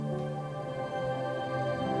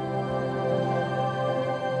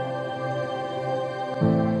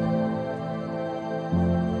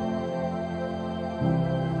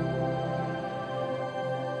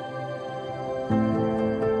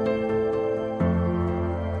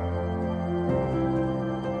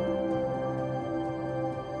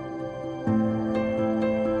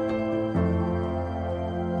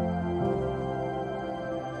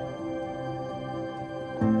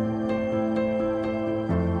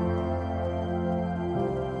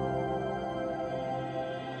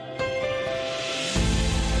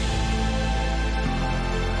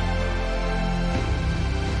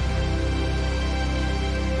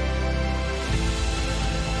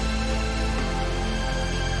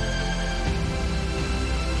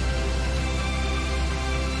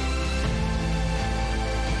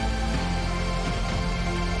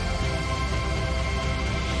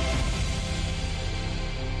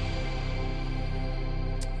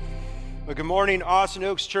Well, good morning, Austin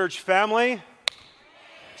Oaks Church family.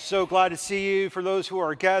 So glad to see you. For those who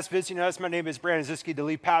are guests visiting us, my name is Brandon Ziske, the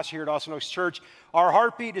lead pastor here at Austin Oaks Church. Our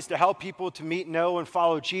heartbeat is to help people to meet, know, and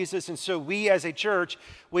follow Jesus. And so we as a church,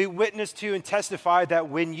 we witness to and testify that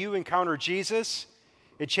when you encounter Jesus,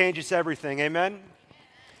 it changes everything. Amen?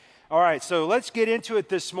 All right, so let's get into it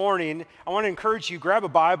this morning. I want to encourage you, grab a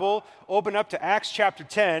Bible, open up to Acts chapter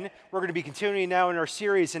 10. We're going to be continuing now in our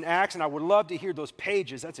series in Acts, and I would love to hear those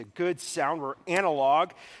pages. That's a good sound. We're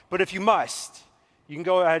analog. But if you must, you can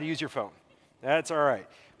go ahead and use your phone. That's all right.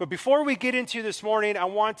 But before we get into this morning, I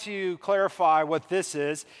want to clarify what this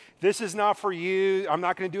is. This is not for you. I'm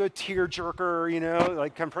not going to do a tear jerker,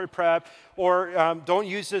 like come prep. Or don't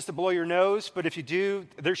use this to blow your nose. But if you do,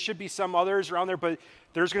 there should be some others around there. But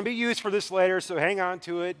there's going to be use for this later, so hang on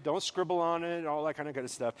to it. Don't scribble on it, all that kind of good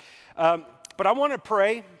stuff. But I want to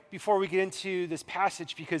pray before we get into this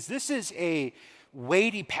passage because this is a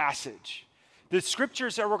weighty passage. The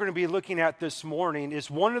scriptures that we're going to be looking at this morning is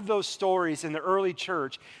one of those stories in the early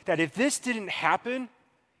church that if this didn't happen,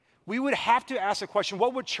 we would have to ask the question,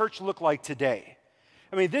 what would church look like today?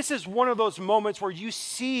 I mean, this is one of those moments where you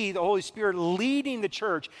see the Holy Spirit leading the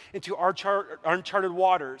church into uncharted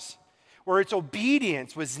waters, where its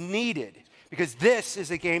obedience was needed, because this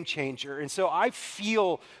is a game changer. And so I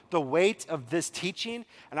feel the weight of this teaching,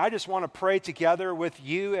 and I just want to pray together with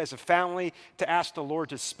you as a family to ask the Lord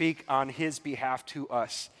to speak on his behalf to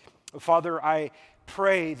us. Father, I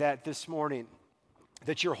pray that this morning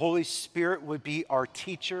that your Holy Spirit would be our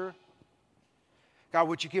teacher. God,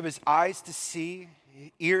 would you give us eyes to see,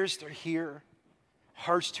 ears to hear,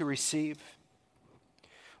 hearts to receive?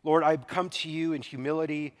 Lord, I come to you in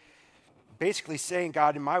humility, basically saying,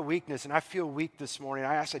 God, in my weakness, and I feel weak this morning,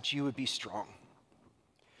 I ask that you would be strong.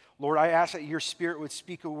 Lord, I ask that your Spirit would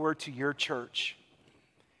speak a word to your church.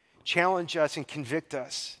 Challenge us and convict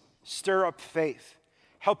us. Stir up faith.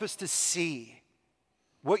 Help us to see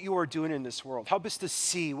what you are doing in this world. Help us to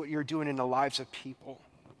see what you're doing in the lives of people.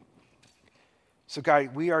 So,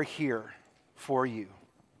 God, we are here for you.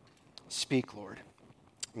 Speak, Lord.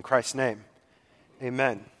 In Christ's name,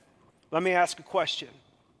 amen. Let me ask a question.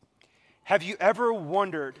 Have you ever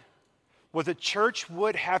wondered what the church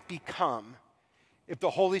would have become if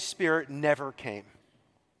the Holy Spirit never came?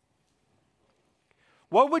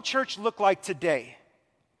 What would church look like today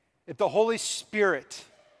if the Holy Spirit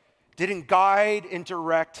didn't guide and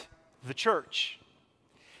direct the church?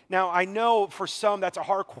 Now, I know for some that's a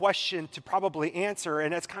hard question to probably answer,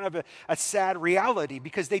 and that's kind of a sad reality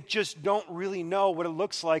because they just don't really know what it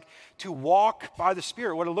looks like to walk by the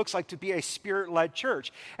Spirit, what it looks like to be a Spirit-led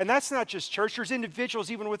church. And that's not just church. There's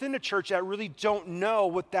individuals even within the church that really don't know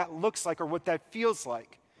what that looks like or what that feels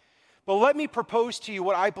like. But let me propose to you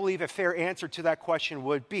what I believe a fair answer to that question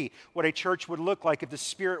would be, what a church would look like if the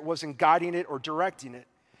Spirit wasn't guiding it or directing it.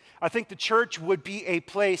 I think the church would be a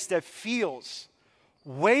place that feels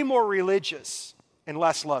way more religious and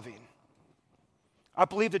less loving. I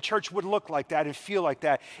believe the church would look like that and feel like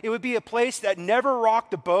that. It would be a place that never rocked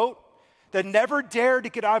the boat, that never dared to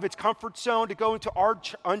get out of its comfort zone to go into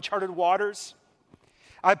uncharted waters.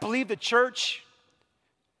 I believe the church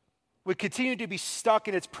would continue to be stuck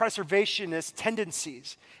in its preservationist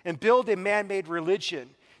tendencies and build a man-made religion,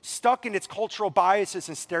 stuck in its cultural biases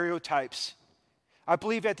and stereotypes. I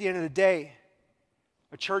believe at the end of the day,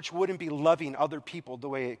 a church wouldn't be loving other people the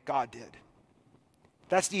way God did.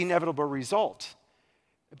 That's the inevitable result.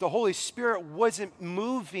 If the Holy Spirit wasn't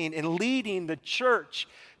moving and leading the church,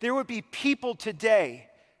 there would be people today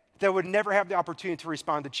that would never have the opportunity to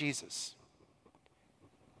respond to Jesus.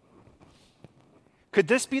 Could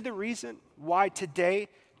this be the reason why today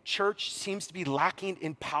church seems to be lacking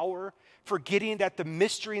in power, forgetting that the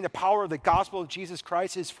mystery and the power of the gospel of Jesus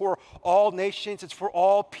Christ is for all nations, it's for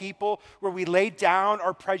all people, where we lay down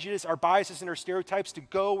our prejudice, our biases, and our stereotypes to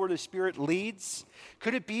go where the Spirit leads?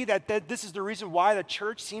 Could it be that this is the reason why the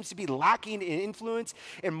church seems to be lacking in influence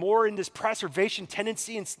and more in this preservation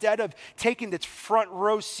tendency instead of taking its front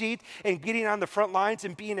row seat and getting on the front lines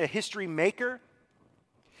and being a history maker?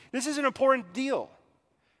 This is an important deal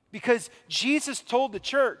because Jesus told the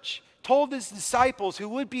church, told his disciples, who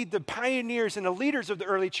would be the pioneers and the leaders of the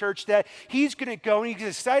early church, that he's going to go, and he's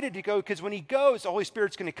excited to go because when he goes, the Holy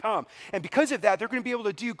Spirit's going to come. And because of that, they're going to be able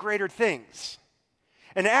to do greater things.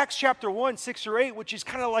 In Acts chapter 1, 6 or 8, which is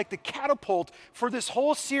kind of like the catapult for this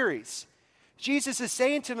whole series, Jesus is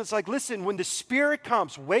saying to them, it's like, listen, when the Spirit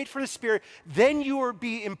comes, wait for the Spirit, then you will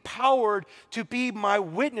be empowered to be my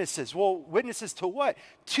witnesses. Well, witnesses to what?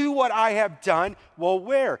 To what I have done. Well,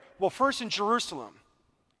 where? Well, first in Jerusalem,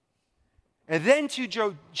 and then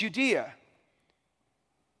to Judea,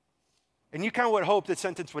 And you kind of would hope that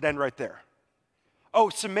sentence would end right there. Oh,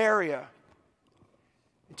 Samaria,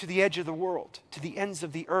 to the edge of the world, to the ends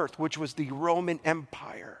of the earth, which was the Roman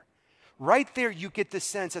Empire. Right there, you get the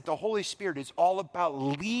sense that the Holy Spirit is all about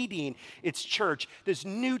leading its church, this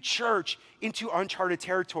new church, into uncharted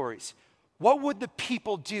territories. What would the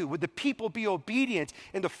people do? Would the people be obedient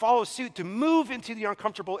and to follow suit to move into the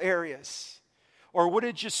uncomfortable areas? Or would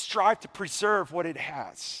it just strive to preserve what it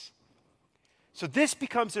has? So this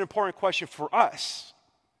becomes an important question for us.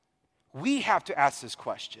 We have to ask this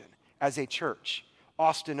question as a church,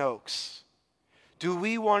 Austin Oaks. Do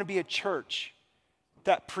we want to be a church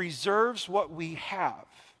that preserves what we have,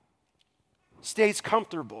 stays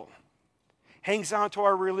comfortable, hangs on to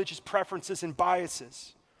our religious preferences and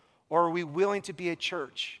biases? Or are we willing to be a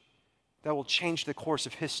church that will change the course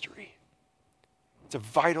of history? It's a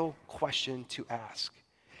vital question to ask.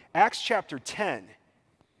 Acts chapter 10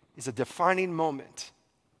 is a defining moment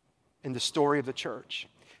in the story of the church.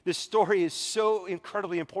 This story is so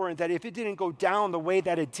incredibly important that if it didn't go down the way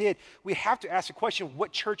that it did, we have to ask the question,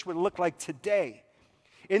 what church would it look like today?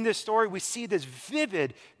 In this story, we see this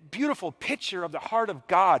vivid, beautiful picture of the heart of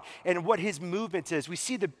God and what his movement is. We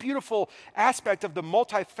see the beautiful aspect of the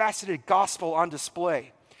multifaceted gospel on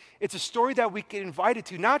display. It's a story that we get invited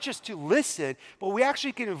to, not just to listen, but we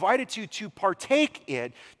actually get invited to partake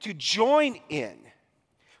in, to join in.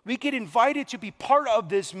 We get invited to be part of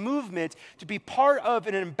this movement, to be part of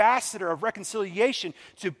an ambassador of reconciliation,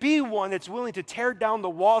 to be one that's willing to tear down the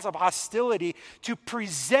walls of hostility, to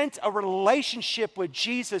present a relationship with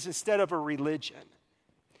Jesus instead of a religion.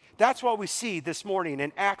 That's what we see this morning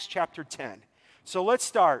in Acts chapter 10. So let's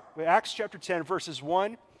start with Acts chapter 10, verses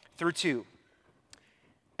 1 through 2.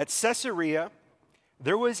 At Caesarea,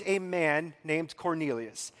 there was a man named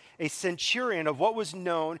Cornelius, a centurion of what was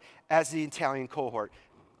known as the Italian cohort.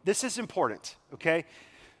 This is important, okay?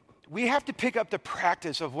 We have to pick up the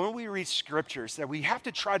practice of when we read scriptures that we have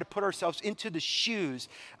to try to put ourselves into the shoes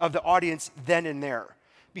of the audience then and there.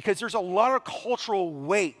 Because there's a lot of cultural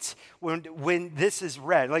weight when this is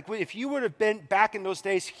read. Like if you would have been back in those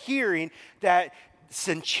days hearing that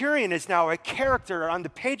centurion is now a character on the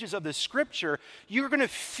pages of the scripture, you're going to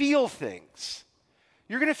feel things.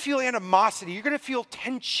 You're going to feel animosity. You're going to feel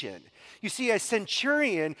tension. You see, a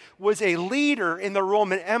centurion was a leader in the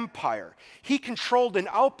Roman Empire. He controlled an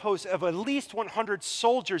outpost of at least 100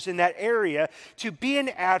 soldiers in that area to be an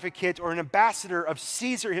advocate or an ambassador of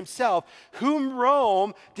Caesar himself, whom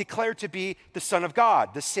Rome declared to be the Son of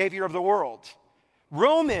God, the Savior of the world.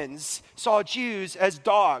 Romans saw Jews as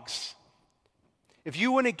dogs. If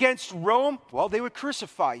you went against Rome, well, they would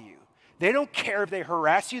crucify you. They don't care if they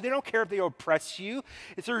harass you. They don't care if they oppress you.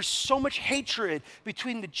 There's so much hatred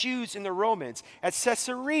between the Jews and the Romans. At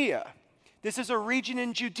Caesarea, this is a region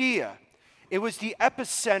in Judea. It was the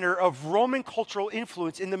epicenter of Roman cultural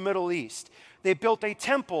influence in the Middle East. They built a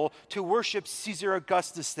temple to worship Caesar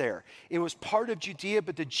Augustus there. It was part of Judea,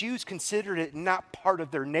 but the Jews considered it not part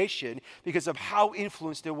of their nation because of how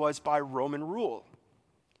influenced it was by Roman rule.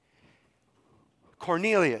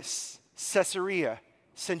 Cornelius, Caesarea,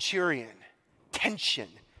 centurion, tension,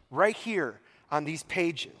 right here on these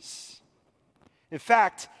pages. In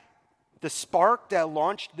fact, the spark that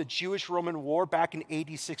launched the Jewish-Roman War back in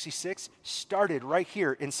AD 66 started right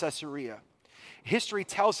here in Caesarea. History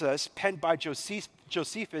tells us, penned by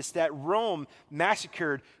Josephus, that Rome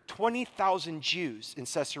massacred 20,000 Jews in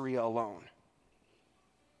Caesarea alone.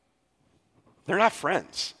 They're not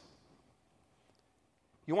friends.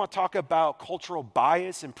 You want to talk about cultural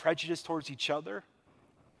bias and prejudice towards each other?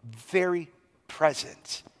 Very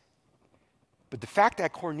present. But the fact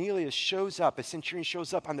that Cornelius shows up, a centurion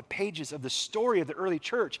shows up on the pages of the story of the early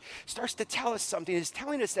church, starts to tell us something. It's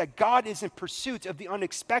telling us that God is in pursuit of the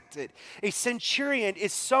unexpected. A centurion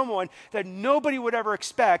is someone that nobody would ever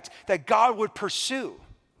expect that God would pursue.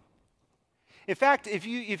 In fact, if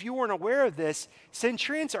you weren't aware of this,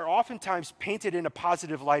 centurions are oftentimes painted in a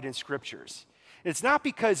positive light in scriptures. It's not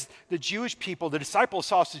because the Jewish people, the disciples,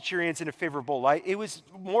 saw centurions in a favorable light. It was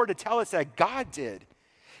more to tell us that God did.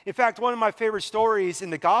 In fact, one of my favorite stories in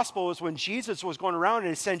the gospel is when Jesus was going around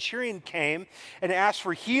and a centurion came and asked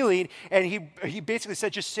for healing, and he basically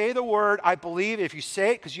said, just say the word, I believe. If you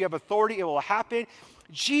say it because you have authority, it will happen.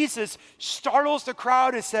 Jesus startles the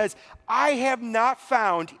crowd and says, I have not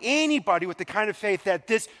found anybody with the kind of faith that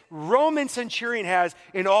this Roman centurion has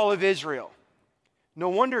in all of Israel. No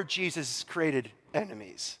wonder Jesus created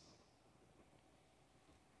enemies.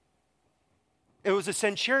 It was a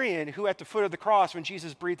centurion who, at the foot of the cross, when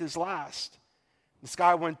Jesus breathed his last, the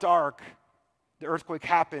sky went dark, the earthquake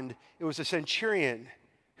happened. It was a centurion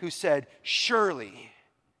who said, surely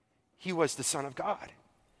he was the Son of God.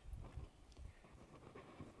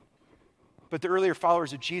 but the earlier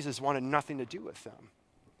followers of Jesus wanted nothing to do with them.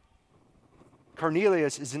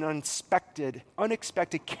 Cornelius is an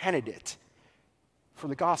unexpected candidate for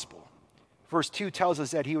the gospel. Verse 2 tells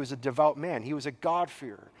us that he was a devout man. He was a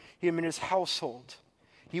God-fearer. Him and his household.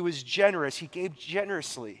 He was generous. He gave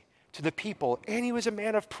generously to the people, and he was a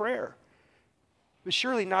man of prayer. But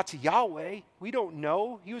surely not to Yahweh. We don't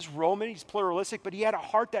know. He was Roman. He's pluralistic, but he had a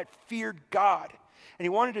heart that feared God, and he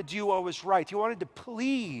wanted to do what was right. He wanted to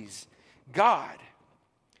please God.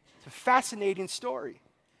 It's a fascinating story.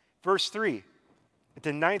 Verse 3, at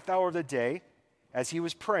the 9th hour of the day, as he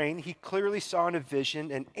was praying, he clearly saw in a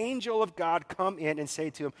vision an angel of God come in and say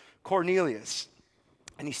to him, Cornelius.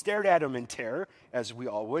 And he stared at him in terror, as we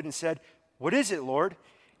all would, and said, what is it, Lord?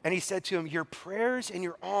 And he said to him, your prayers and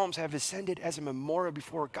your alms have ascended as a memorial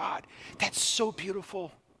before God. That's so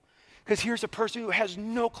beautiful. Because here's a person who has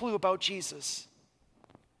no clue about Jesus.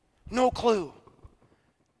 No clue.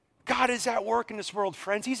 God is at work in this world,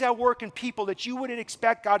 friends. He's at work in people that you wouldn't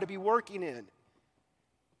expect God to be working in.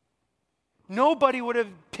 Nobody would have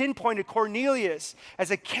pinpointed Cornelius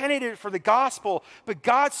as a candidate for the gospel, but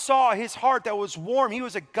God saw his heart that was warm. He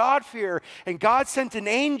was a God-fearer, and God sent an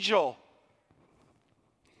angel.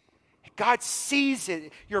 God sees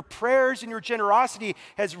it. Your prayers and your generosity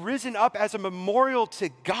has risen up as a memorial to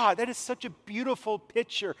God. That is such a beautiful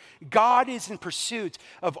picture. God is in pursuit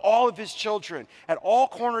of all of his children at all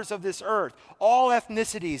corners of this earth, all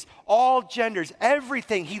ethnicities, all genders,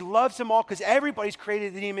 everything. He loves them all because everybody's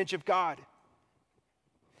created in the image of God.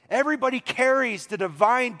 Everybody carries the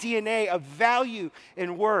divine DNA of value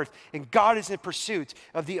and worth, and God is in pursuit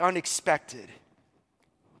of the unexpected.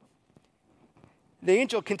 The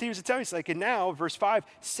angel continues to tell me, it's like, and now, verse 5,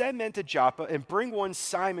 send men to Joppa and bring one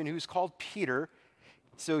Simon who's called Peter.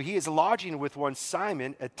 So he is lodging with one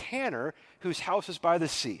Simon, a tanner, whose house is by the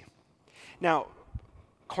sea. Now,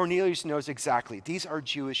 Cornelius knows exactly. These are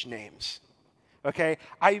Jewish names, okay?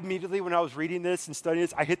 I immediately, when I was reading this and studying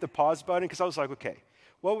this, I hit the pause button because I was like, okay,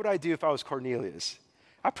 what would I do if I was Cornelius?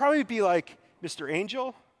 I'd probably be like, Mr.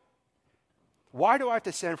 Angel, why do I have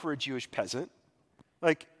to send for a Jewish peasant?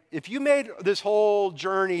 Like, if you made this whole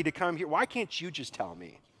journey to come here, why can't you just tell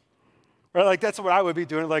me? Right? Like, that's what I would be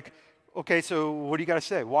doing. Like, okay, so what do you got to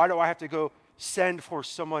say? Why do I have to go send for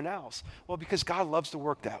someone else? Well, because God loves to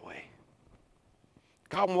work that way.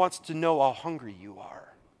 God wants to know how hungry you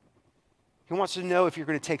are. He wants to know if you're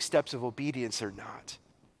going to take steps of obedience or not.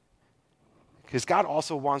 Because God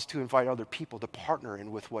also wants to invite other people to partner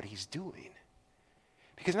in with what he's doing.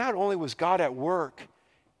 Because not only was God at work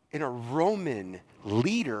in a Roman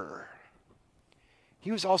leader,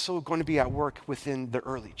 he was also going to be at work within the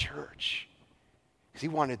early church. Because he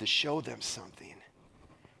wanted to show them something.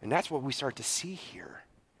 And that's what we start to see here.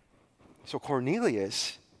 So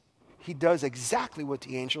Cornelius, he does exactly what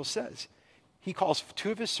the angel says. He calls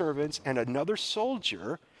two of his servants and another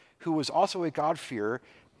soldier who was also a God-fearer.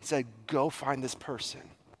 He said, go find this person.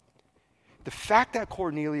 The fact that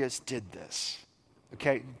Cornelius did this,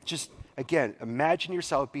 okay, just again, imagine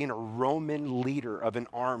yourself being a Roman leader of an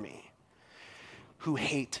army who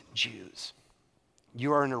hate Jews.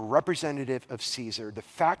 You are a representative of Caesar. The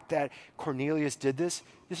fact that Cornelius did this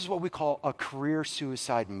is what we call a career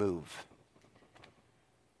suicide move.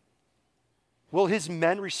 Will his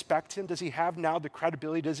men respect him? Does he have now the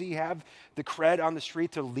credibility? Does he have the cred on the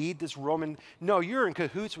street to lead this Roman? No, you're in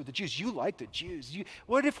cahoots with the Jews. You like the Jews.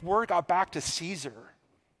 What if word got back to Caesar?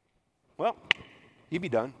 Well, you'd be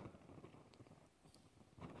done.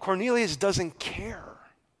 Cornelius doesn't care.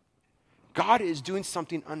 God is doing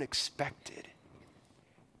something unexpected.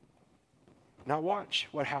 Now watch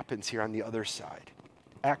what happens here on the other side.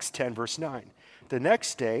 Acts 10, verse 9. The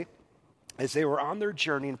next day, as they were on their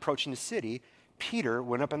journey and approaching the city, Peter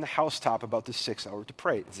went up on the housetop about the 6th hour to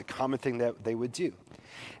pray. It's a common thing that they would do.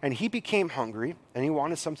 And he became hungry, and he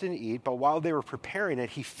wanted something to eat, but while they were preparing it,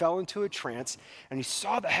 he fell into a trance, and he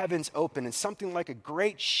saw the heavens open and something like a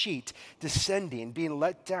great sheet descending, being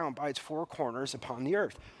let down by its four corners upon the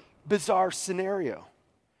earth. Bizarre scenario.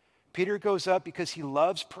 Peter goes up because he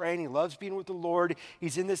loves praying. He loves being with the Lord.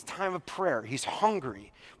 He's in this time of prayer. He's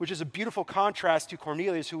hungry, which is a beautiful contrast to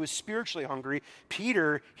Cornelius, who was spiritually hungry.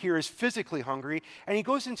 Peter here is physically hungry. And he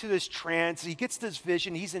goes into this trance. He gets this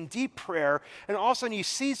vision. He's in deep prayer. And all of a sudden he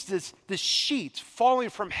sees this sheet falling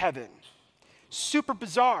from heaven. Super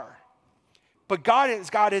bizarre. But God has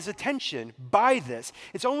got his attention by this.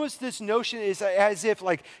 It's almost this notion is as if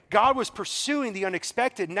like God was pursuing the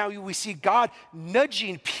unexpected. Now we see God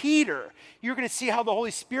nudging Peter. You're going to see how the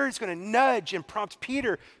Holy Spirit is going to nudge and prompt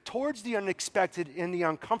Peter towards the unexpected and the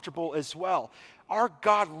uncomfortable as well. Our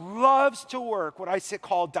God loves to work what I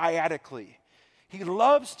call dyadically. He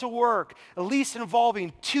loves to work, at least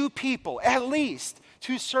involving two people, at least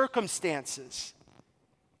two circumstances.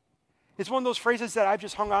 It's one of those phrases that I've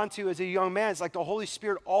just hung on to as a young man. It's like the Holy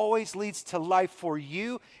Spirit always leads to life for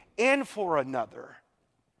you and for another.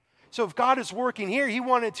 So if God is working here, he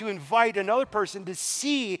wanted to invite another person to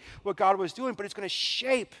see what God was doing, but it's going to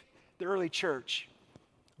shape the early church.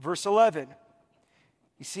 Verse 11,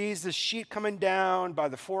 he sees the sheet coming down by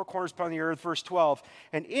the four corners upon the earth. Verse 12,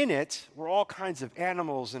 and in it were all kinds of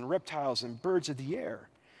animals and reptiles and birds of the air.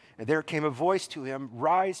 And there came a voice to him,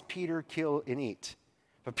 rise, Peter, kill and eat.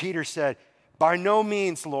 But Peter said, by no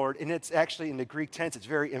means, Lord. And it's actually in the Greek tense, it's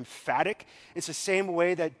very emphatic. It's the same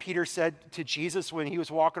way that Peter said to Jesus when he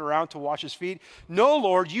was walking around to wash his feet. No,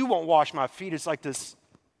 Lord, you won't wash my feet. It's like this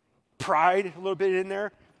pride a little bit in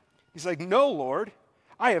there. He's like, no, Lord,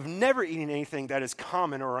 I have never eaten anything that is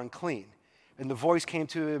common or unclean. And the voice came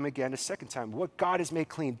to him again a second time. What God has made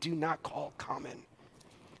clean, do not call common.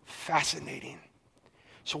 Fascinating.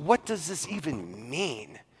 So what does this even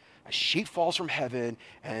mean? A sheet falls from heaven,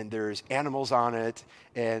 and there's animals on it,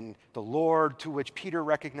 and the Lord, to which Peter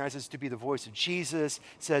recognizes to be the voice of Jesus,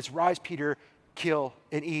 says, rise, Peter, kill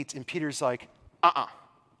and eat. And Peter's like,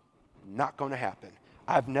 not going to happen.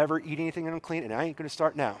 I've never eaten anything unclean, and I ain't going to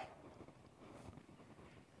start now.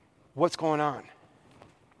 What's going on?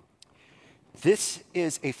 This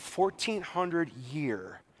is a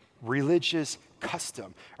 1,400-year religious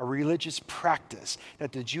custom, a religious practice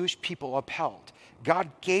that the Jewish people upheld. God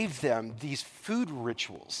gave them these food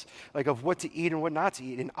rituals, like of what to eat and what not to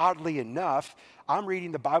eat. And oddly enough, I'm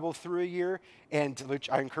reading the Bible through a year, and which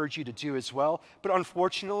I encourage you to do as well. But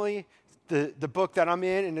unfortunately, the book that I'm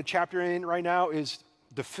in and the chapter in right now is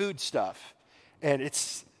the food stuff. And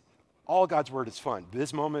it's all God's word is fun.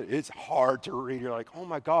 This moment, it's hard to read. You're like, oh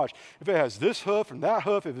my gosh, if it has this hoof and that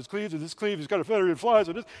hoof, if it's cleaved and this cleave, it's got a feather and flies,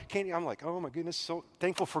 and this can't. I'm like, oh my goodness, so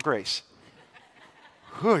thankful for grace.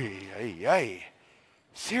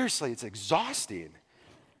 Seriously, it's exhausting.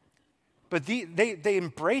 But they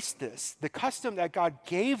embraced this. The custom that God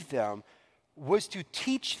gave them was to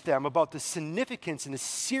teach them about the significance and the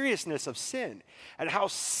seriousness of sin and how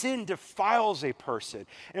sin defiles a person.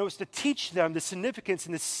 And it was to teach them the significance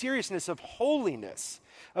and the seriousness of holiness,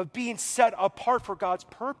 of being set apart for God's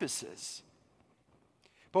purposes.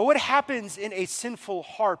 But what happens in a sinful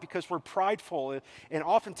heart, because we're prideful and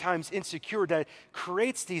oftentimes insecure, that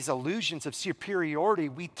creates these illusions of superiority,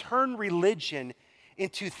 we turn religion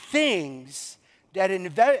into things that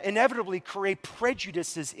inevitably create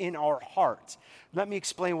prejudices in our hearts. Let me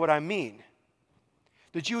explain what I mean.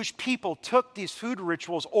 The Jewish people took these food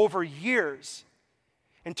rituals over years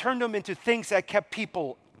and turned them into things that kept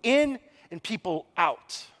people in and people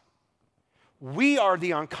out. We are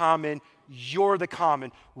the uncommon, you're the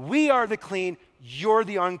common. We are the clean, you're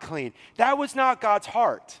the unclean. That was not God's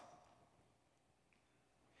heart.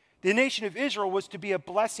 The nation of Israel was to be a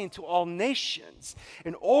blessing to all nations.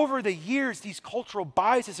 And over the years, these cultural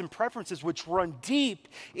biases and preferences, which run deep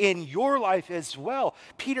in your life as well,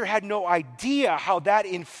 Peter had no idea how that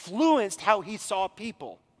influenced how he saw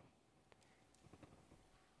people.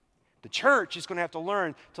 The church is going to have to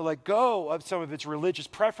learn to let go of some of its religious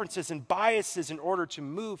preferences and biases in order to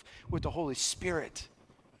move with the Holy Spirit.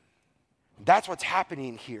 That's what's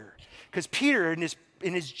happening here. Because Peter, in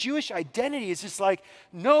his Jewish identity, is just like,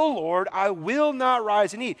 no, Lord, I will not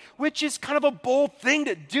rise and eat, which is kind of a bold thing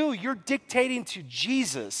to do. You're dictating to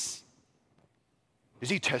Jesus. Is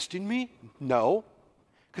he testing me? No,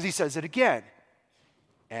 because he says it again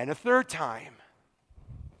and a third time.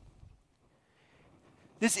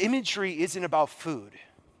 This imagery isn't about food.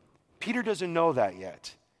 Peter doesn't know that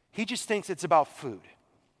yet. He just thinks it's about food.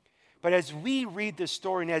 But as we read this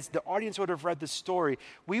story, and as the audience would have read this story,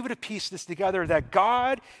 we would have pieced this together that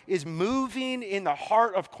God is moving in the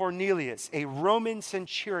heart of Cornelius, a Roman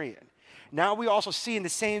centurion. Now we also see in the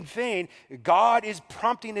same vein, God is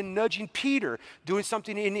prompting and nudging Peter, doing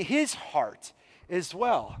something in his heart as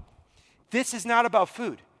well. This is not about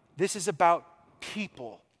food. This is about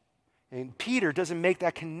people. And Peter doesn't make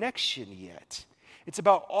that connection yet. It's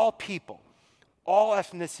about all people, all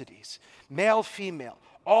ethnicities, male, female,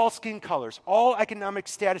 all skin colors, all economic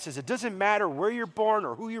statuses. It doesn't matter where you're born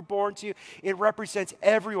or who you're born to. It represents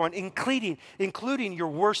everyone, including your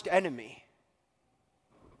worst enemy.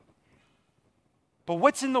 But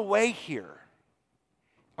what's in the way here?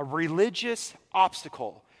 A religious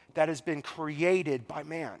obstacle that has been created by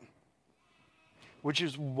man, which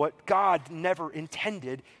is what God never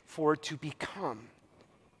intended for it to become.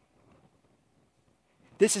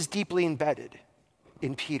 This is deeply embedded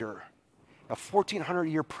in Peter. a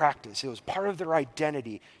 1,400-year practice. It was part of their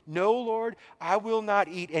identity. No, Lord, I will not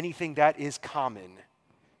eat anything that is common,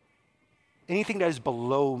 anything that is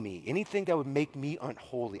below me, anything that would make me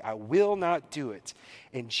unholy. I will not do it.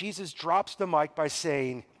 And Jesus drops the mic by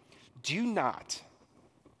saying, do not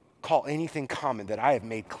call anything common that I have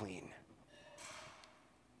made clean.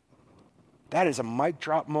 That is a mic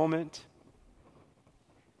drop moment.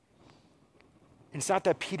 And it's not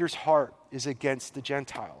that Peter's heart is against the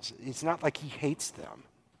Gentiles. It's not like he hates them.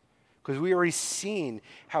 Because we already seen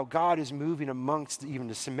how God is moving amongst even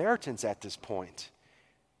the Samaritans at this point.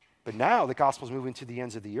 But now the gospel is moving to the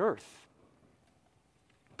ends of the earth.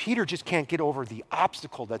 Peter just can't get over the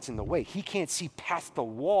obstacle that's in the way. He can't see past the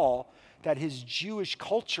wall that his Jewish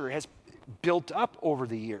culture has built up over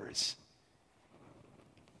the years.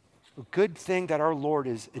 A good thing that our Lord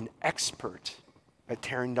is an expert at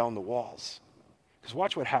tearing down the walls. Because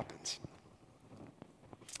watch what happens.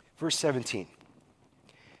 Verse 17.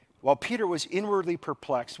 While Peter was inwardly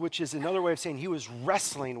perplexed, which is another way of saying he was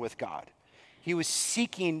wrestling with God. He was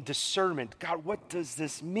seeking discernment. God, what does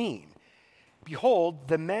this mean? Behold,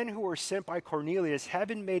 the men who were sent by Cornelius,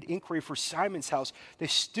 having made inquiry for Simon's house, they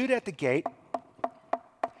stood at the gate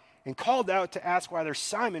and called out to ask whether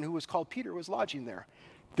Simon, who was called Peter, was lodging there.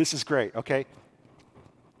 This is great, okay?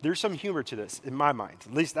 There's some humor to this in my mind.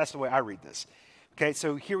 At least that's the way I read this. Okay,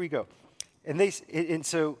 so here we go. And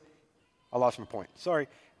so I lost my point. Sorry.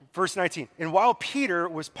 Verse 19. And while Peter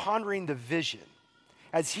was pondering the vision,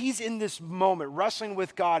 as he's in this moment wrestling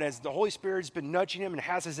with God, as the Holy Spirit's been nudging him and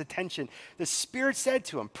has his attention, the Spirit said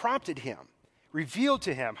to him, prompted him, revealed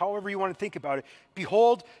to him, however you want to think about it,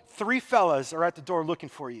 behold, 3 fellas are at the door looking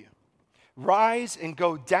for you. Rise and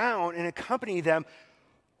go down and accompany them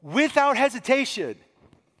without hesitation.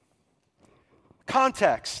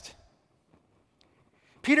 Context.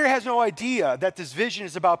 Peter has no idea that this vision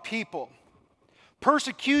is about people.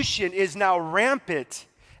 Persecution is now rampant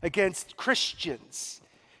against Christians.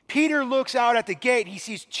 Peter looks out at the gate. He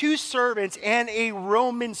sees 2 servants and a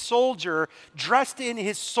Roman soldier dressed in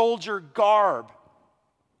his soldier garb.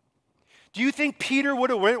 Do you think Peter would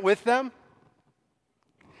have went with them?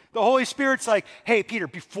 The Holy Spirit's like, hey, Peter,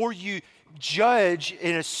 before you judge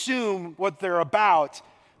and assume what they're about,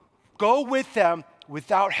 go with them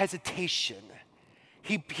without hesitation.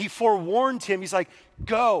 He forewarned him. He's like,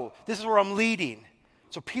 go. This is where I'm leading.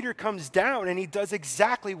 So Peter comes down and he does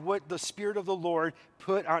exactly what the Spirit of the Lord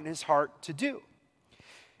put on his heart to do.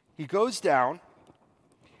 He goes down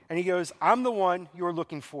and he goes, I'm the one you are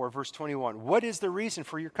looking for, verse 21. What is the reason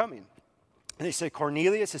for your coming? And they say,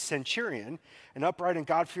 Cornelius, a centurion, an upright and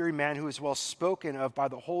God-fearing man who is well spoken of by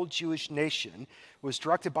the whole Jewish nation, was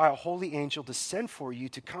directed by a holy angel to send for you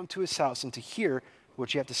to come to his house and to hear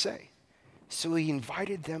what you have to say. So he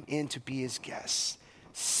invited them in to be his guests.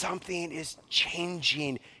 Something is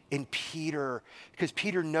changing in Peter because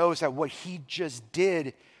Peter knows that what he just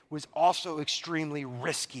did was also extremely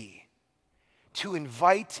risky. To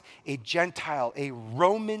invite a Gentile, a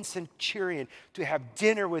Roman centurion, to have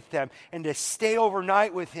dinner with them and to stay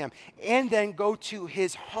overnight with him and then go to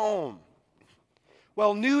his home.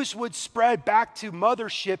 Well, news would spread back to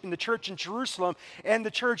mothership in the church in Jerusalem, and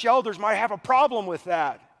the church elders might have a problem with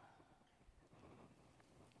that.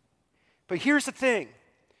 But here's the thing,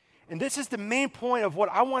 and this is the main point of what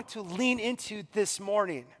I want to lean into this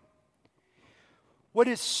morning. What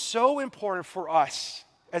is so important for us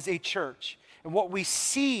as a church, and what we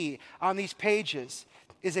see on these pages,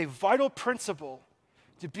 is a vital principle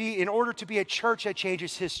in order to be a church that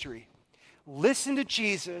changes history. Listen to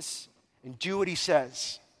Jesus and do what he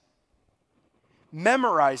says.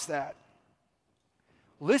 Memorize that.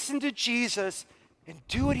 Listen to Jesus and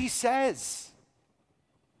do what he says.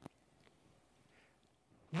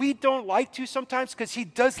 We don't like to sometimes because he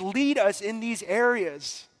does lead us in these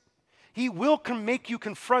areas. He will make you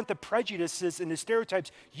confront the prejudices and the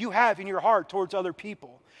stereotypes you have in your heart towards other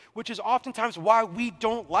people, which is oftentimes why we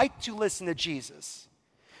don't like to listen to Jesus.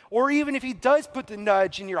 Or even if he does put the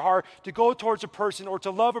nudge in your heart to go towards a person or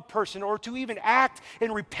to love a person or to even act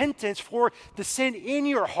in repentance for the sin in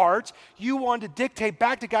your heart, you want to dictate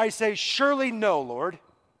back to God and say, surely no, Lord.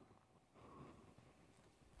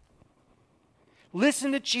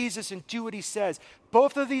 Listen to Jesus and do what he says.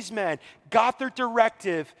 Both of these men got their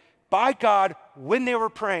directive by God when they were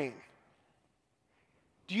praying.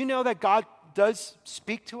 Do you know that God does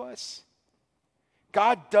speak to us?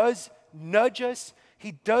 God does nudge us.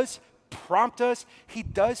 He does prompt us. He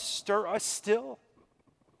does stir us still.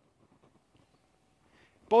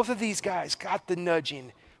 Both of these guys got the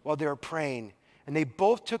nudging while they were praying, and they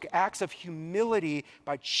both took acts of humility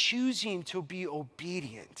by choosing to be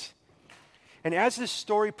obedient. And as this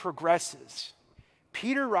story progresses,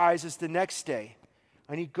 Peter rises the next day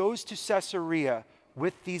and he goes to Caesarea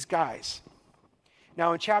with these guys.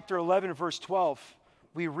 Now in chapter 11, verse 12,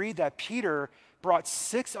 we read that Peter brought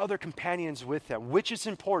 6 other companions with him, which is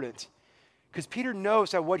important because Peter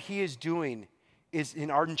knows that what he is doing is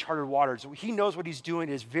in uncharted waters. He knows what he's doing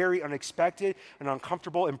is very unexpected and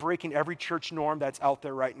uncomfortable and breaking every church norm that's out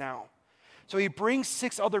there right now. So he brings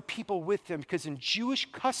 6 other people with him because in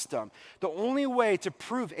Jewish custom, the only way to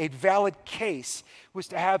prove a valid case was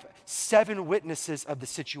to have 7 witnesses of the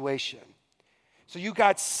situation. So you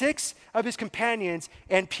got 6 of his companions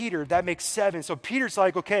and Peter, that makes 7. So Peter's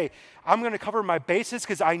like, okay, I'm going to cover my bases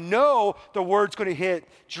because I know the word's going to hit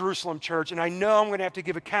Jerusalem church and I know I'm going to have to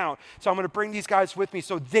give account. So I'm going to bring these guys with me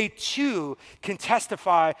so they too can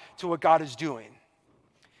testify to what God is doing.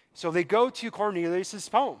 So they go to Cornelius'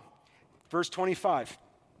 home. Verse 25.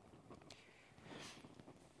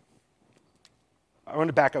 I want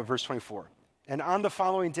to back up verse 24. And on the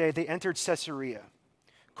following day, they entered Caesarea.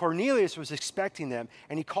 Cornelius was expecting them,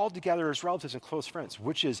 and he called together his relatives and close friends,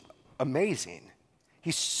 which is amazing.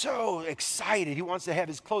 He's so excited. He wants to have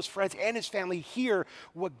his close friends and his family hear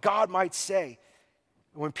what God might say.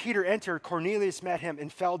 When Peter entered, Cornelius met him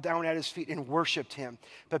and fell down at his feet and worshiped him.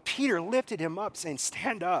 But Peter lifted him up, saying,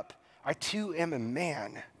 "Stand up. I too am a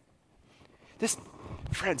man."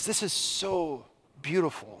 Friends, this is so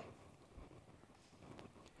beautiful.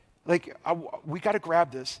 We got to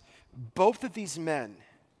grab this. Both of these men,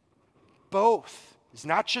 it's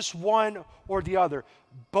not just one or the other,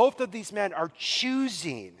 both of these men are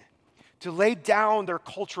choosing to lay down their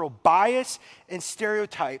cultural bias and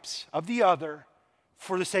stereotypes of the other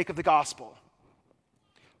for the sake of the gospel.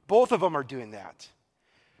 Both of them are doing that.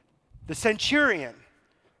 The centurion,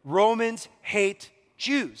 Romans hate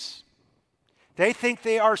Jews. They think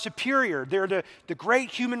they are superior. They're the great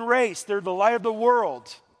human race. They're the light of the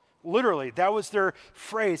world. Literally, that was their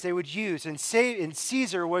phrase they would use. And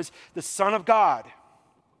Caesar was the Son of God.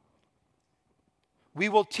 We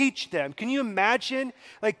will teach them. Can you imagine?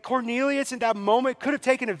 Cornelius in that moment could have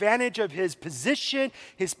taken advantage of his position,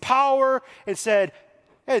 his power, and said,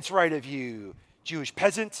 "It's right of you, Jewish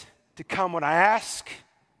peasant, to come when I ask."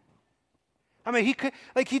 I mean, he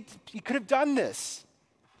could have done this.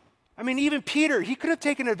 I mean, even Peter, he could have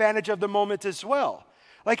taken advantage of the moment as well.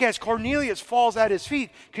 As Cornelius falls at his feet,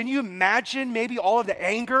 can you imagine maybe all of the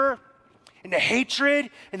anger and the hatred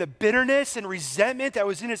and the bitterness and resentment that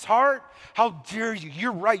was in his heart? How dare you?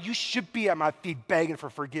 You're right. You should be at my feet begging for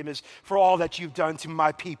forgiveness for all that you've done to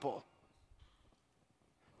my people.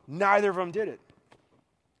 Neither of them did it.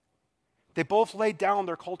 They both laid down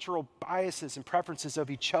their cultural biases and preferences of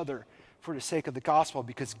each other for the sake of the gospel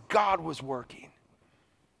because God was working.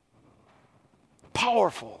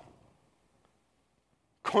 Powerful.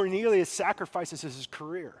 Cornelius sacrifices his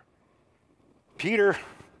career. Peter,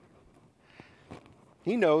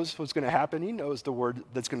 he knows what's going to happen. He knows the word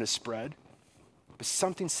that's going to spread. But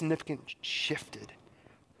something significant shifted.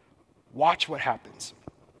 Watch what happens.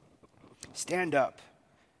 "Stand up,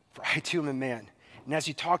 for I too am a man." And as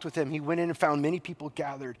he talked with him, he went in and found many people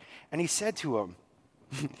gathered. And he said to him,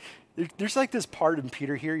 there's this part in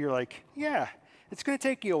Peter here, you're like, yeah, it's going to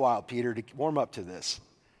take you a while, Peter, to warm up to this.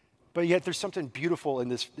 But yet there's something beautiful in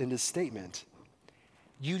this statement.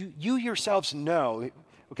 You yourselves know,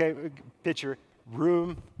 okay, picture,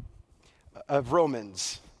 room of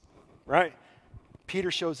Romans, right?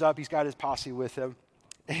 Peter shows up, he's got his posse with him.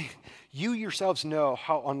 You yourselves know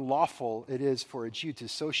how unlawful it is for a Jew to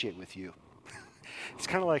associate with you. It's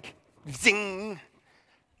kind of like, zing,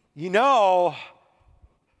 we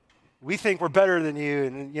think we're better than you.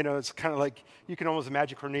 And, it's kind of like, you can almost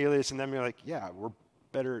imagine Cornelius and them being like, yeah, we're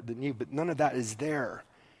better than you. But none of that is there.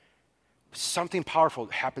 Something powerful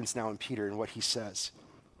happens now in Peter and what he says.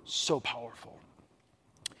 So powerful.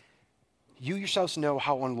 You yourselves know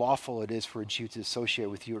how unlawful it is for a Jew to associate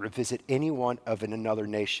with you or to visit anyone of another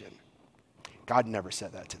nation. God never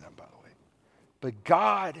said that to them, by the way. But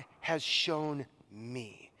God has shown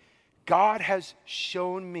me. God has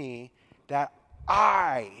shown me that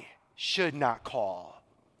I should not call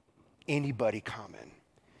anybody common,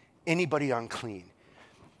 anybody unclean.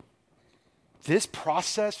 This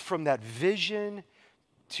process from that vision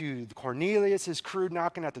to Cornelius, his crew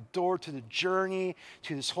knocking at the door, to the journey,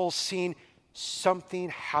 to this whole scene, something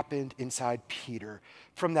happened inside Peter.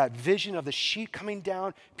 From that vision of the sheet coming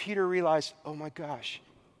down, Peter realized, oh my gosh,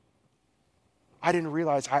 I didn't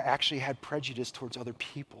realize I actually had prejudice towards other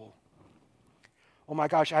people. Oh my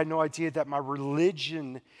gosh, I had no idea that my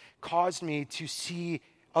religion caused me to see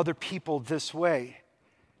other people this way.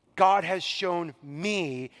 God has shown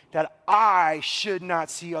me that I should not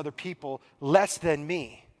see other people less than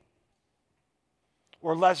me,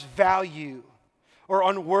 or less value, or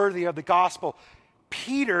unworthy of the gospel.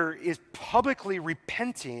 Peter is publicly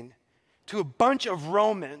repenting to a bunch of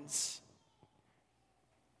Romans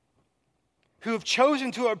who have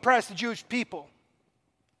chosen to oppress the Jewish people.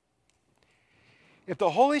 If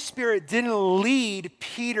the Holy Spirit didn't lead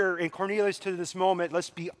Peter and Cornelius to this moment,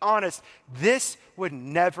 let's be honest, this would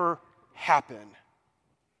never happen.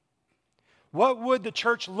 What would the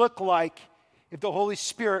church look like if the Holy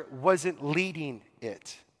Spirit wasn't leading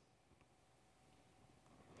it?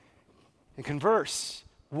 And converse,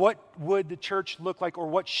 what would the church look like, or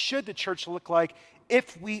what should the church look like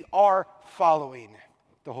if we are following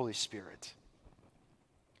the Holy Spirit?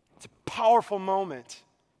 It's a powerful moment.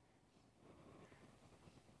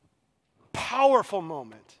 Powerful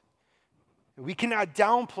moment. We cannot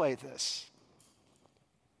downplay this.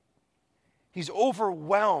 He's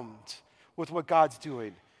overwhelmed with what God's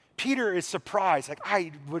doing. Peter is surprised, like,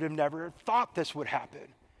 I would have never thought this would happen.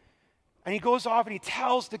 And he goes off and he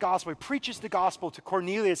tells the gospel, he preaches the gospel to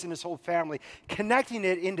Cornelius and his whole family, connecting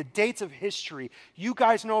it into dates of history. You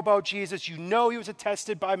guys know about Jesus. You know he was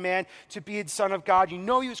attested by man to be the Son of God. You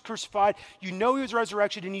know he was crucified. You know he was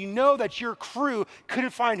resurrected. And you know that your crew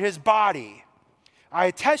couldn't find his body. I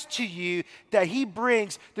attest to you that he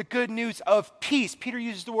brings the good news of peace. Peter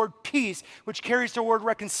uses the word peace, which carries the word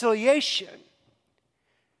reconciliation.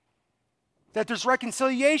 That there's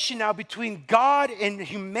reconciliation now between God and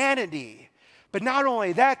humanity. But not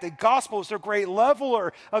only that, the gospel is a great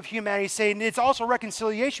leveler of humanity, saying it's also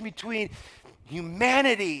reconciliation between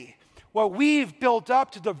humanity, what we've built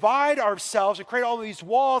up to divide ourselves and create all these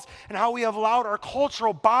walls, and how we have allowed our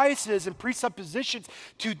cultural biases and presuppositions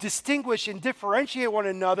to distinguish and differentiate one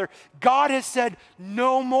another. God has said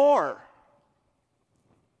no more.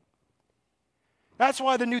 That's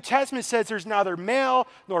why the New Testament says there's neither male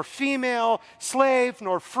nor female, slave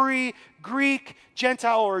nor free, Greek,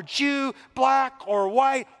 Gentile or Jew, black or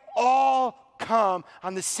white, all come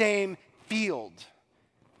on the same field.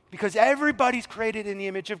 Because everybody's created in the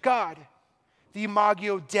image of God, the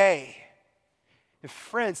Imago Dei. And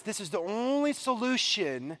friends, this is the only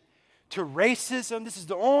solution to racism. This is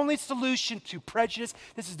the only solution to prejudice.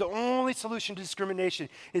 This is the only solution to discrimination,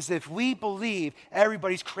 is if we believe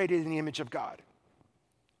everybody's created in the image of God.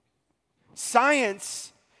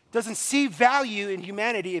 Science doesn't see value in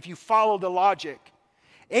humanity if you follow the logic.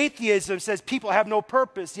 Atheism says people have no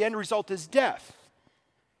purpose. The end result is death.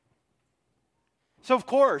 So of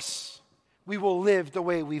course, we will live the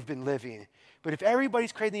way we've been living. But if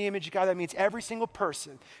everybody's created in the image of God, that means every single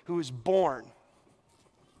person who is born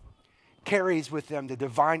carries with them the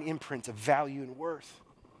divine imprint of value and worth.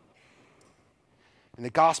 And the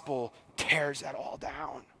gospel tears that all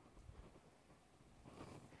down.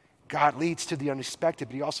 God leads to the unexpected,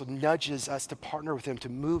 but he also nudges us to partner with him to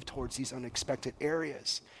move towards these unexpected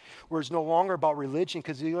areas, where it's no longer about religion.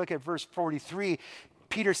 Because if you look at verse 43,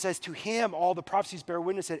 Peter says, to him all the prophecies bear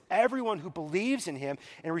witness that everyone who believes in him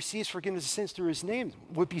and receives forgiveness of sins through his name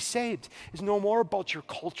would be saved. It's no more about your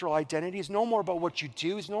cultural identity. It's no more about what you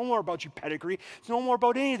do. It's no more about your pedigree. It's no more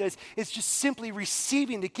about any of this. It's just simply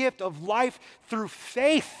receiving the gift of life through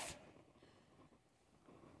faith.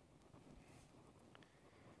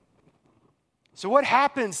 So what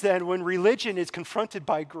happens then when religion is confronted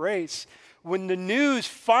by grace? When the news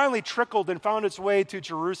finally trickled and found its way to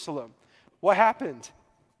Jerusalem, what happened?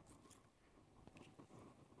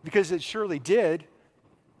 Because it surely did.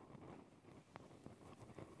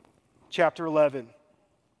 Chapter 11,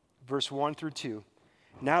 verse 1 through 2.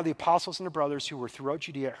 Now the apostles and the brothers who were throughout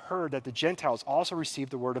Judea heard that the Gentiles also received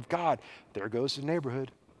the word of God. There goes the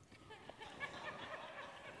neighborhood.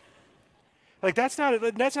 Like that's not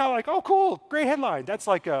like, oh cool, great headline. That's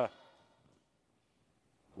like a,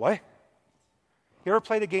 what? You ever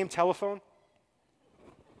play the game Telephone?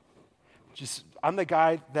 I'm the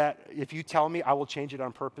guy that if you tell me, I will change it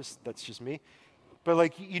on purpose. That's just me. But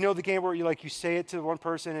like, you know the game where you say it to one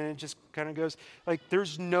person and it just kind of goes, like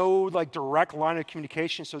there's no like direct line of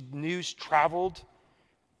communication, so news traveled.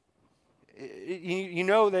 You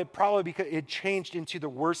know that probably because it changed into the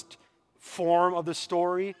worst form of the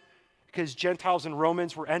story, because Gentiles and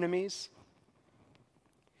Romans were enemies.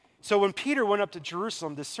 So when Peter went up to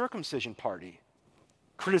Jerusalem, the circumcision party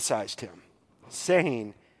criticized him,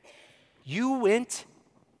 saying, you went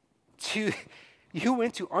to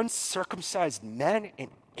uncircumcised men and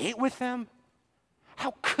ate with them?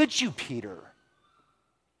 How could you, Peter?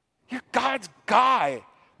 You're God's guy.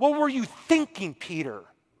 What were you thinking, Peter?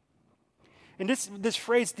 And this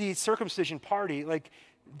phrase, the circumcision party, like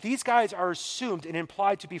these guys are assumed and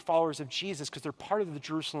implied to be followers of Jesus because they're part of the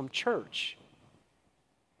Jerusalem church.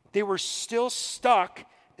 They were still stuck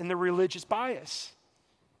in the religious bias.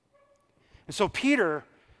 And so Peter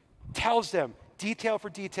tells them, detail for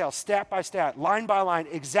detail, stat by stat, line by line,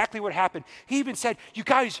 exactly what happened. He even said, you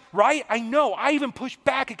guys, right? I know. I even pushed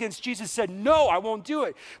back against Jesus, said, no, I won't do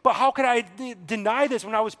it. But how could I deny this?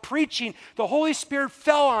 When I was preaching, the Holy Spirit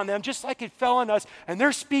fell on them just like it fell on us, and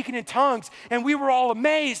they're speaking in tongues, and we were all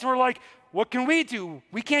amazed. And we're like, what can we do?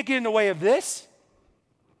 We can't get in the way of this.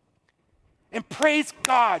 And praise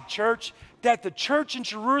God, church, that the church in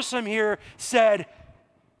Jerusalem here said,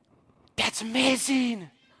 that's amazing.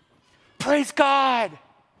 Praise God.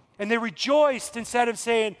 And they rejoiced instead of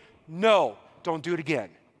saying, no, don't do it again.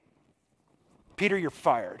 Peter, you're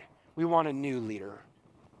fired. We want a new leader.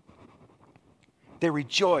 They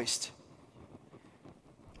rejoiced.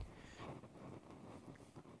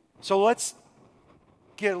 So let's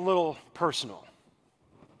get a little personal.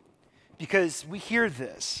 Because we hear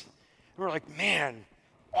this, and we're like, man,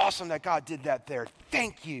 awesome that God did that there.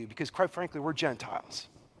 Thank you. Because quite frankly, we're Gentiles.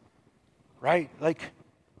 Right? Like,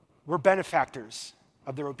 we're benefactors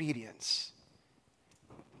of their obedience.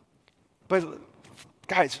 But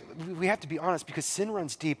guys, we have to be honest because sin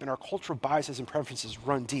runs deep and our cultural biases and preferences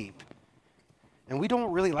run deep. And we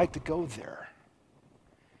don't really like to go there.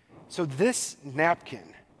 So this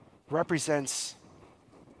napkin represents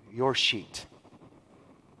your sheet.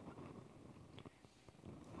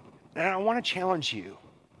 And I want to challenge you.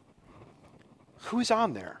 Who's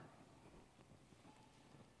on there?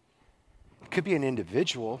 It could be an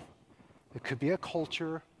individual. It could be a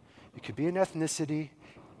culture. It could be an ethnicity.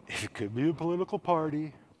 It could be a political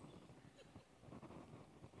party.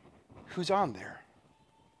 Who's on there?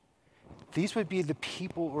 These would be the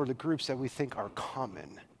people or the groups that we think are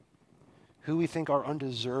common, who we think are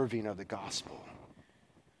undeserving of the gospel.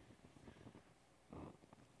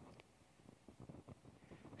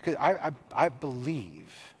 Because I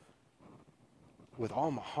believe with all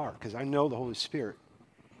my heart, because I know the Holy Spirit,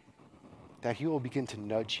 that He will begin to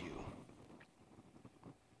nudge you.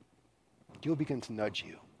 He'll begin to nudge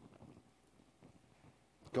you.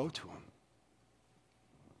 Go to Him.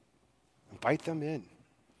 Invite them in.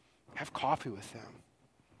 Have coffee with them.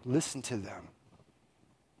 Listen to them.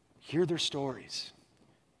 Hear their stories.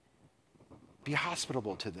 Be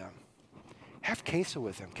hospitable to them. Have queso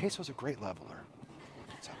with them. Queso's a great leveler.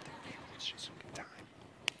 It's up there. It's just a good time.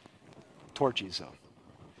 Torchies, though.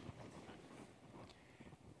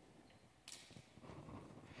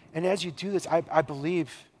 And as you do this, I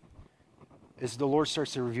believe as the Lord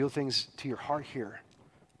starts to reveal things to your heart here,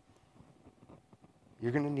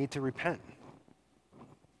 you're going to need to repent.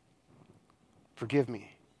 Forgive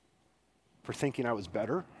me for thinking I was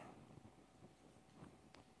better.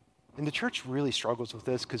 And the church really struggles with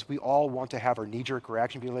this because we all want to have our knee-jerk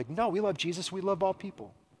reaction, be like, no, we love Jesus, we love all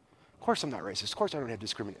people. Of course I'm not racist. Of course I don't have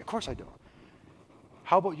discrimination. Of course I don't.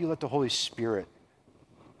 How about you let the Holy Spirit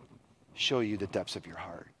show you the depths of your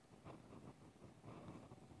heart?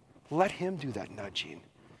 Let Him do that nudging.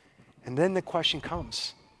 And then the question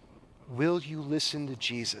comes, will you listen to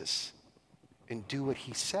Jesus and do what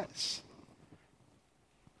He says?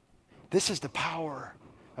 This is the power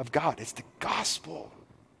of God. It's the gospel.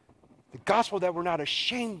 The gospel that we're not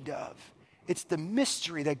ashamed of. It's the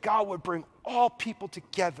mystery that God would bring all people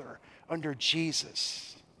together under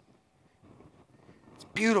Jesus. It's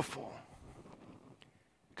beautiful.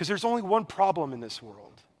 Because there's only one problem in this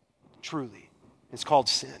world, truly. It's called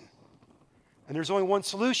sin. And there's only one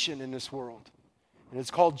solution in this world, and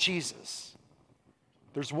it's called Jesus.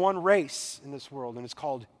 There's one race in this world, and it's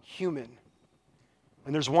called human.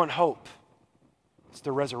 And there's one hope. It's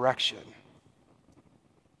the resurrection.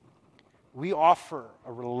 We offer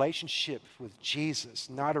a relationship with Jesus,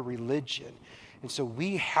 not a religion. And so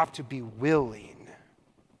we have to be willing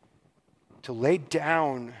to lay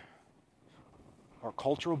down our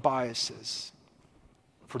cultural biases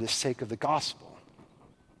for the sake of the gospel.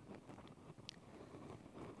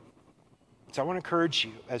 So I want to encourage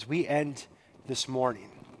you as we end this morning,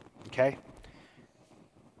 okay?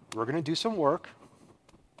 We're going to do some work.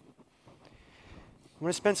 I'm going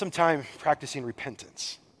to spend some time practicing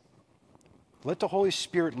repentance. Let the Holy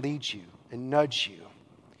Spirit lead you and nudge you.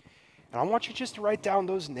 And I want you just to write down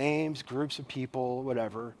those names, groups of people,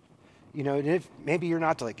 whatever. You know, and if maybe you're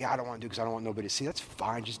not like, yeah, I don't want to do it because I don't want nobody to see. That's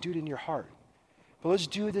fine. Just do it in your heart. But let's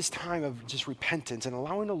do this time of just repentance and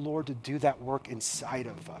allowing the Lord to do that work inside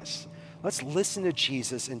of us. Let's listen to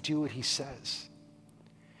Jesus and do what He says.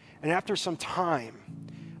 And after some time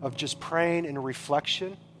of just praying and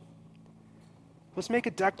reflection, let's make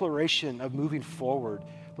a declaration of moving forward.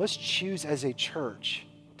 Let's choose as a church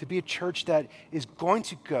to be a church that is going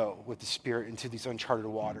to go with the Spirit into these uncharted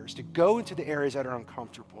waters, to go into the areas that are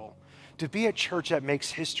uncomfortable, to be a church that makes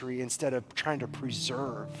history instead of trying to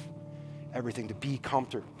preserve everything, to be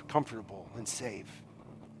comfortable and safe.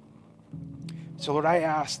 So Lord, I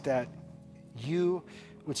ask that you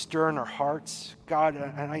would stir in our hearts. God,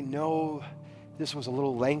 and I know this was a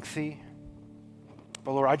little lengthy,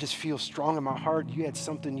 but Lord, I just feel strong in my heart. You had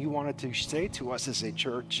something you wanted to say to us as a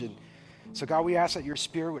church. And so God, we ask that your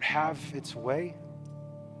Spirit would have its way.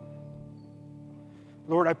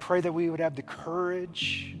 Lord, I pray that we would have the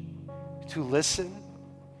courage to listen,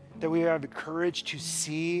 that we have the courage to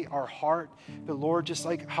see our heart. But Lord, just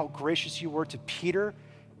like how gracious you were to Peter,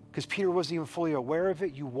 because Peter wasn't even fully aware of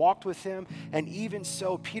it, you walked with him, and even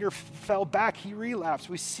so, Peter fell back, he relapsed.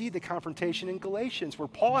 We see the confrontation in Galatians where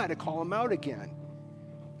Paul had to call him out again.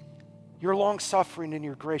 You're long-suffering and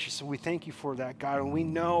you're gracious, so we thank you for that, God, and we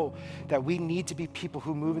know that we need to be people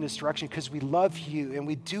who move in this direction because we love you and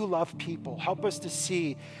we do love people. Help us to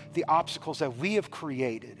see the obstacles that we have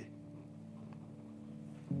created.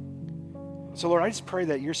 So Lord, I just pray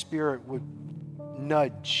that your Spirit would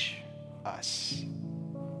nudge us,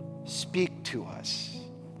 speak to us.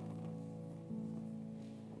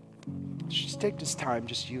 Just take this time,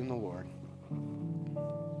 just you and the Lord.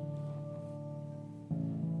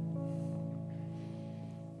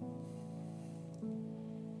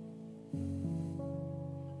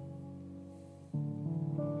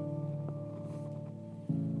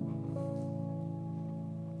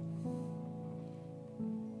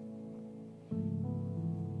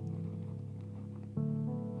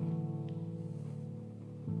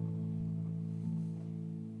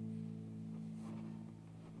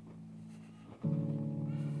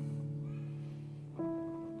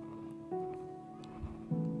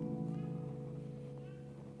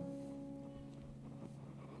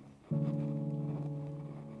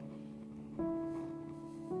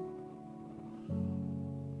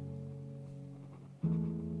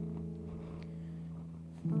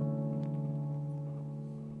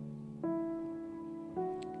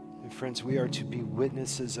 Friends, we are to be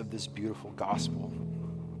witnesses of this beautiful gospel.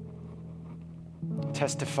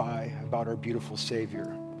 Testify about our beautiful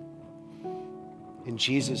Savior. In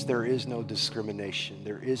Jesus, there is no discrimination.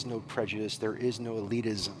 There is no prejudice. There is no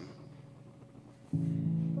elitism.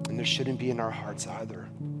 And there shouldn't be in our hearts either.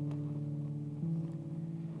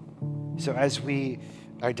 So as we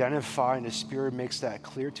identify and the Spirit makes that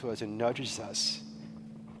clear to us and nudges us,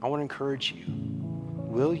 I want to encourage you.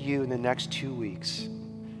 Will you, in the next 2 weeks,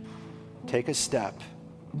 take a step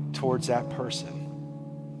towards that person?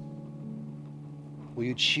 Will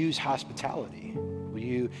you choose hospitality? Will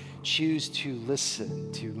you choose to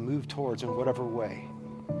listen, to move towards in whatever way?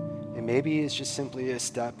 And maybe it's just simply a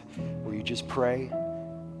step where you just pray,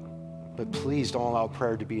 but please don't allow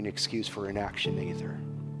prayer to be an excuse for inaction either.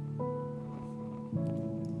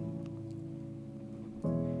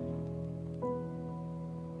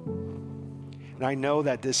 And I know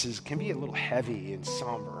that this can be a little heavy and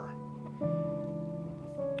somber.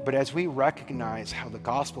 But as we recognize how the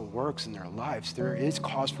gospel works in their lives, there is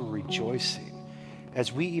cause for rejoicing.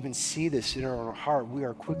 As we even see this in our own heart, we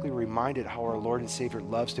are quickly reminded how our Lord and Savior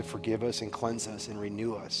loves to forgive us and cleanse us and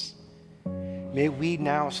renew us. May we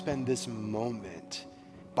now spend this moment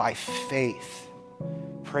by faith,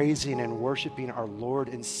 praising and worshiping our Lord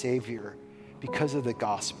and Savior because of the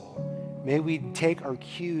gospel. May we take our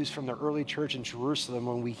cues from the early church in Jerusalem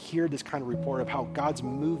when we hear this kind of report of how God's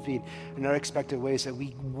moving in unexpected ways, that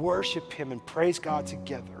we worship him and praise God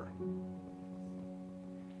together.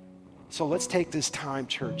 So let's take this time,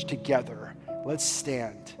 church, together. Let's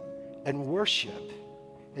stand and worship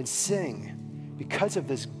and sing because of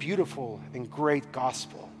this beautiful and great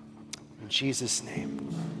gospel. In Jesus' name.